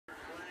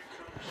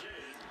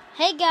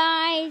Hey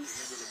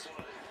guys,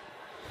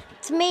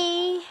 it's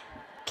me,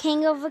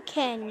 King of the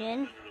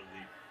Canyon,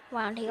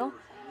 Round Hill. And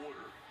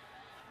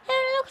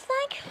it looks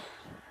like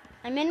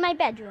I'm in my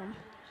bedroom.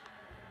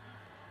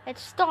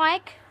 It's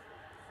dark.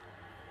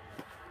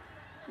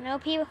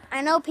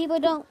 I know people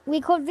don't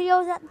record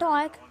videos at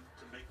dark.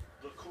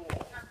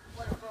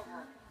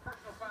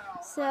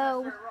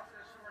 So,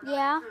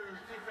 yeah.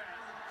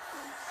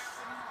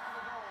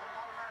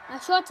 My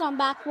shorts on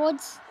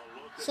backwards,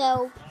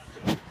 so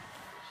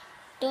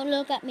don't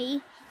look at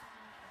me.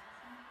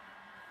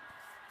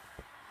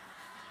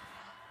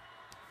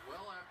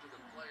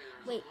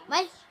 Wait,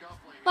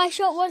 my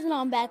shirt wasn't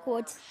on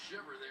backwards.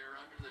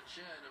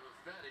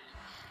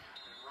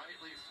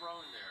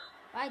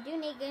 I do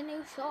need a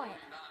new shirt.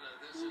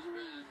 This has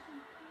been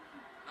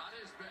not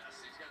his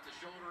best. He's got the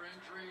shoulder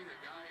injury, the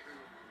guy who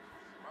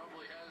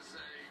probably has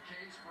a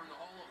case for the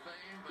Hall of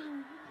Fame, but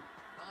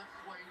not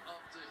quite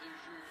up to his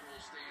usual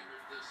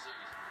standard this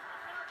season.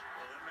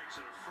 Well, that makes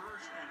it a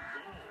first and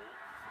goal.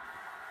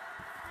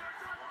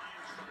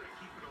 Lions try to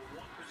keep it a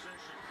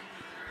one-possession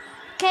game.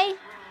 Okay,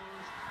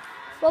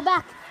 go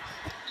back.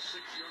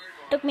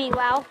 Took me a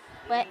while,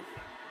 but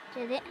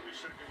did it.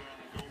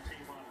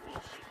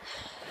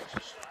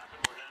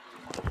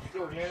 You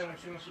go Nana when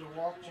she went for the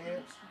walk,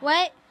 Chance?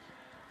 What?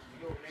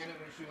 You go Nana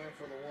when she went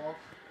for the walk?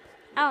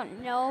 I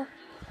don't know.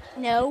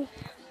 No.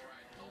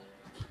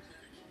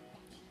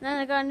 Then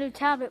I got a new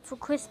tablet for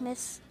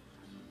Christmas.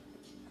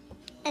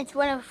 It's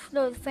one of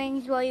those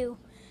things where you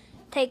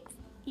take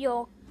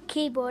your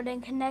keyboard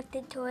and connect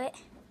it to it.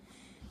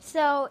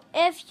 So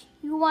if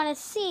you want to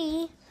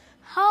see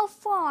how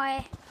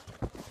far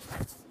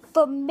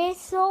the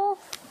missile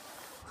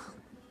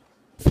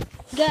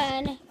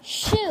gun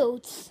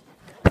shoots,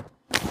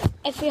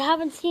 if you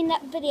haven't seen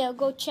that video,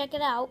 go check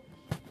it out.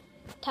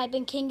 Type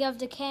in King of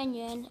the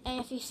Canyon,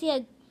 and if you see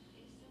a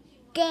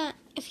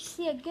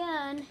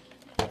gun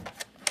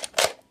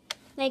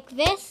like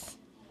this,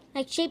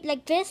 like shaped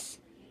like this,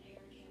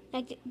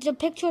 like the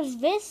picture is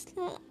this,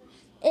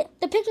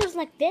 the picture is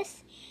like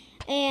this,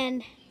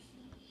 and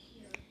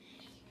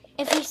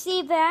if you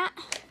see that,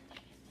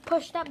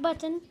 push that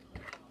button,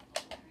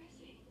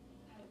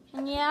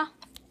 and yeah,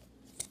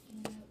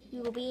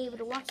 you will be able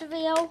to watch the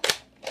video.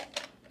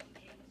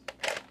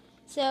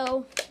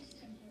 So,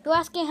 you're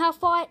asking how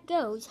far it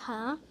goes,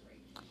 huh?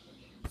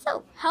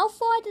 So, how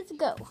far does it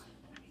go?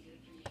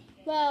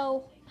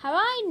 Well, how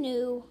I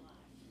knew,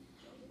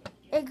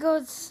 it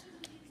goes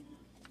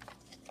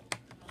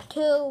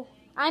to,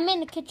 I'm in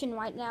the kitchen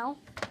right now.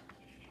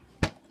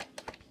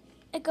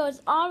 It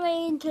goes all the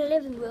way into the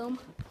living room.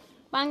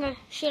 I'm going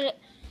to shoot it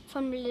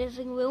from the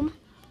living room.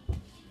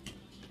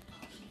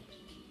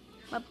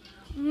 My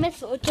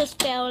missile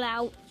just fell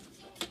out.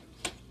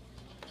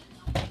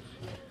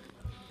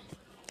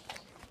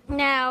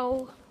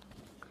 Now,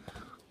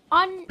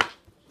 on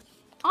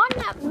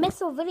that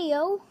missile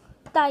video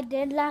that I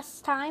did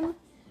last time,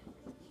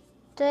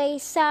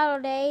 today's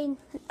Saturday,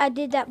 I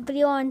did that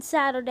video on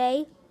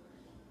Saturday,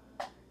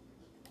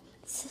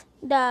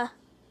 the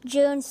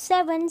June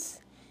 7th,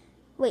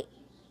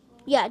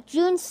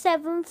 June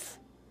 7th,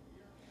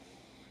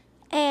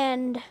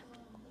 and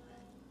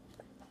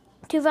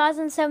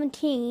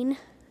 2017.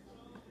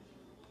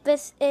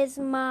 This is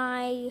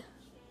my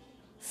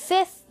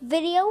 5th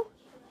video.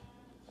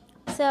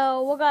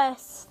 So we're going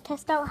to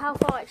test out how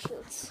far it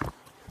shoots.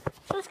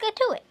 So let's get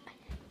to it.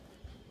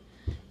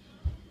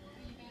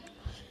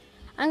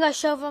 I'm going to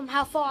show them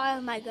how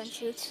far my gun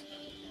shoots.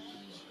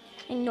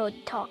 Ignore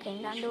the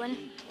talking I'm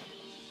doing.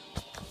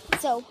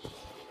 So,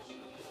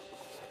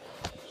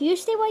 you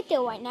stay right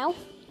there right now.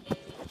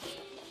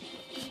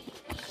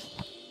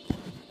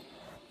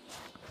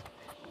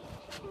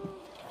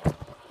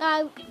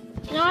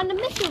 Now on the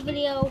missile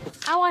video,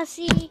 I want to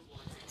see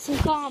some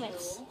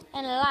comments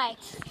and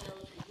likes.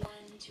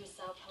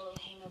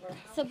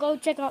 So go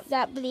check out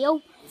that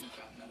video.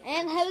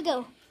 And here we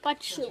go.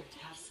 Let's shoot.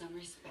 Have some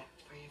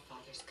respect for your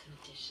father's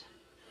condition.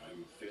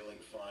 I'm feeling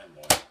fine,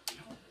 boy. You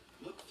don't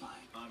look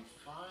fine. I'm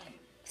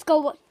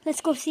fine.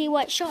 Let's go see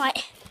what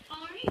shot. All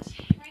right,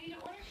 ready to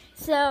order?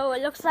 So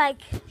it looks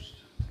like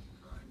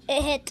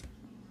it hit.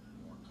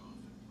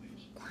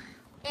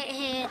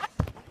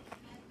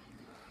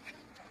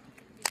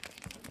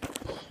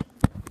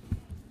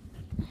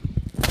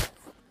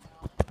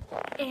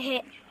 It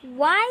hit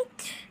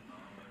white.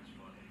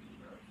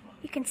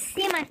 You can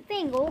see my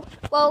finger.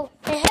 Well,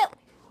 it hit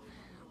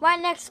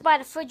right next by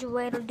the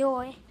refrigerator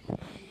door.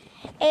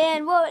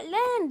 And where it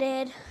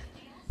landed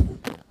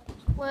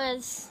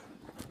was,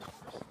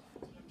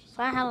 if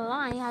I had a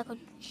line, I could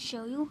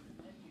show you.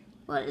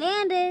 Where it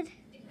landed,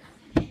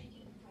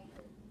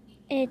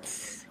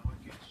 it's,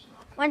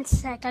 one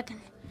sec, I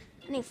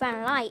need to find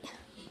a light.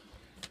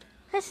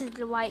 This is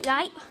the white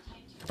light.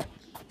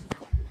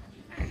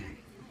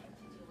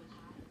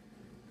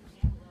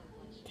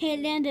 It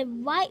landed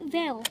right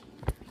there,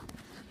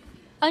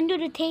 under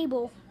the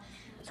table.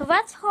 So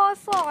that's how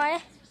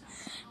far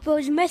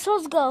those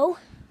missiles go.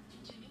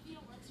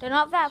 They're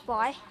not that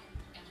far.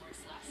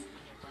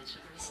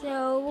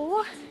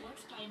 So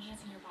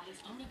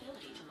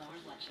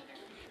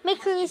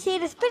make sure you see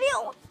this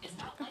video.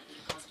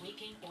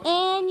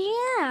 And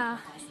yeah.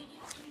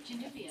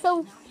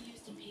 So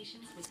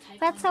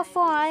that's how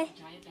far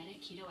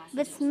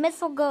this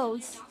missile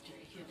goes.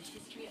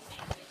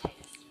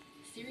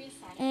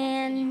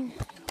 And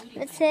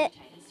that's it.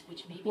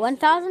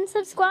 1,000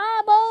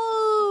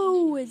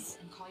 subscribers.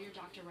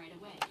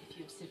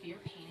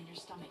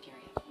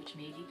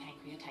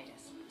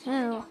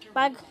 Oh,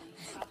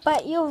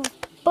 but your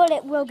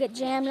bullet will get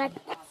jammed. Like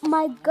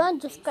my gun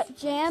just got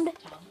jammed.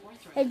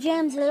 It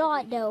jams a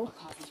lot though.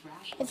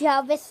 If you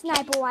have this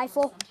sniper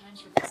rifle,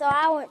 so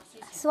I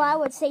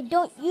would say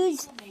don't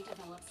use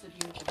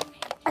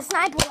a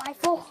sniper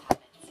rifle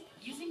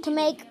to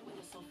make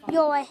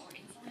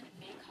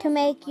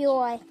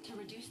your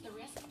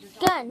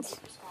guns.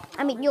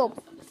 I mean your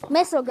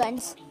missile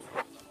guns.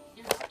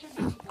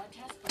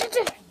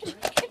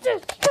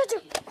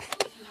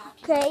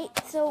 Okay,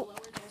 so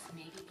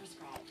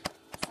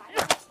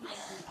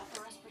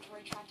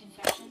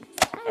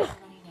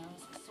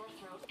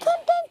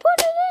something put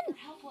it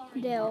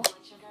in. There.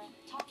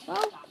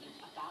 Well,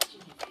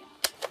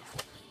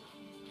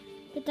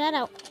 get that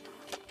out.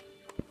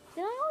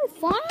 Did I always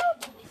fall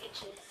out?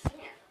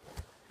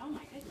 Oh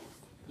my goodness.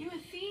 You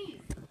have fees.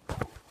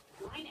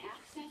 Line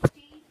access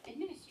fees,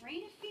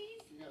 administrative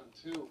fees. You got them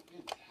too.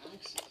 And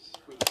taxes.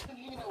 But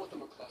you know what the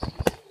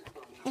McCluskeys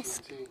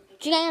It's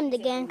jammed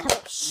again because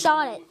I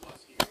shot it.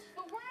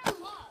 But we're in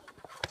love.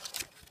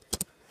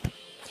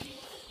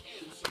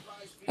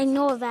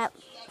 Ignore that.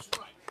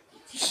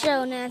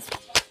 Showna's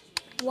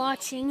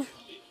watching.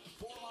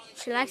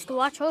 She likes to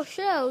watch her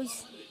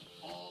shows.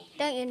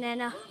 Don't you,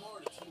 Nana?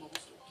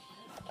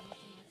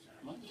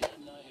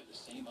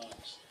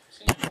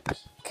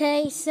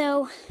 Okay,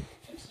 so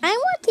I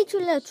want to teach you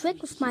a little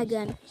trick with my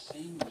gun.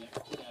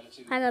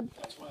 I gotta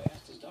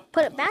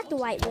put it back the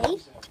right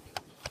way.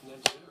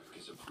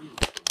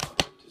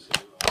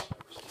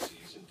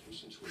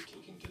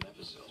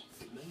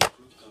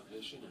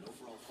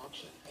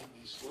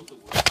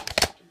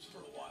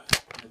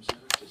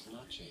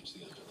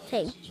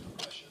 Okay,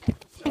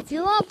 if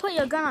you want to put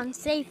your gun on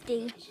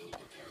safety,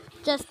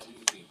 just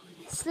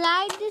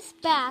slide this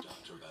back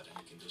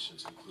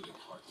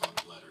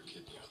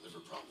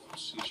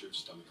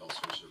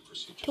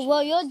to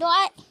where your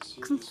dot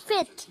can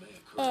fit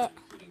it,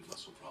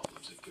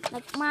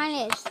 like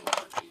mine is.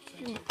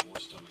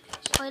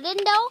 Put it in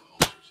though.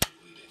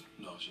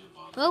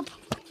 Oop,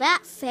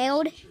 that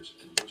failed.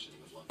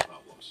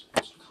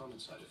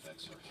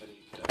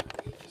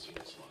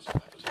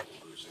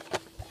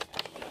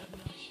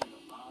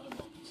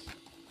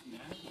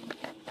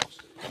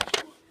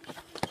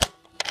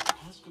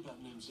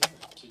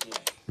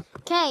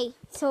 Okay,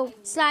 so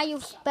slide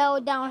your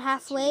spell down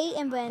halfway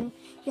and then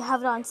you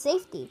have it on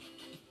safety.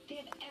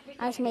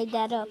 I just made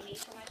that up.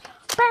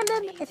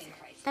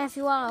 If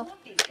you want to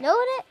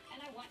load it,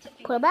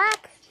 put it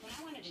back,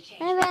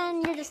 and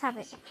then you just have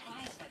it.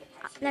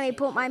 Let me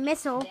put my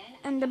missile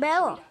in the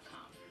barrel.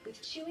 With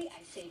Chewy,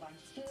 I save on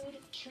food,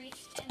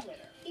 treats, and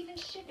litter. Even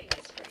shipping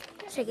is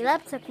free. Shake it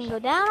up so it can go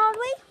down all the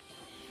way.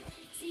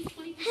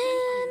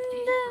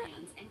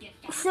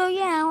 And so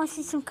yeah, I want to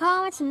see some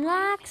comments and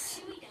likes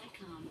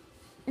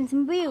and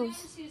some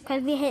views,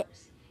 because we hit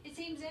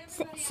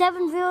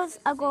 7 views.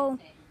 I'll go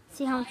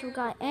see how much we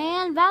got,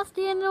 and that's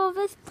the end of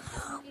this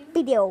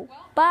video.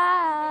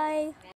 Bye.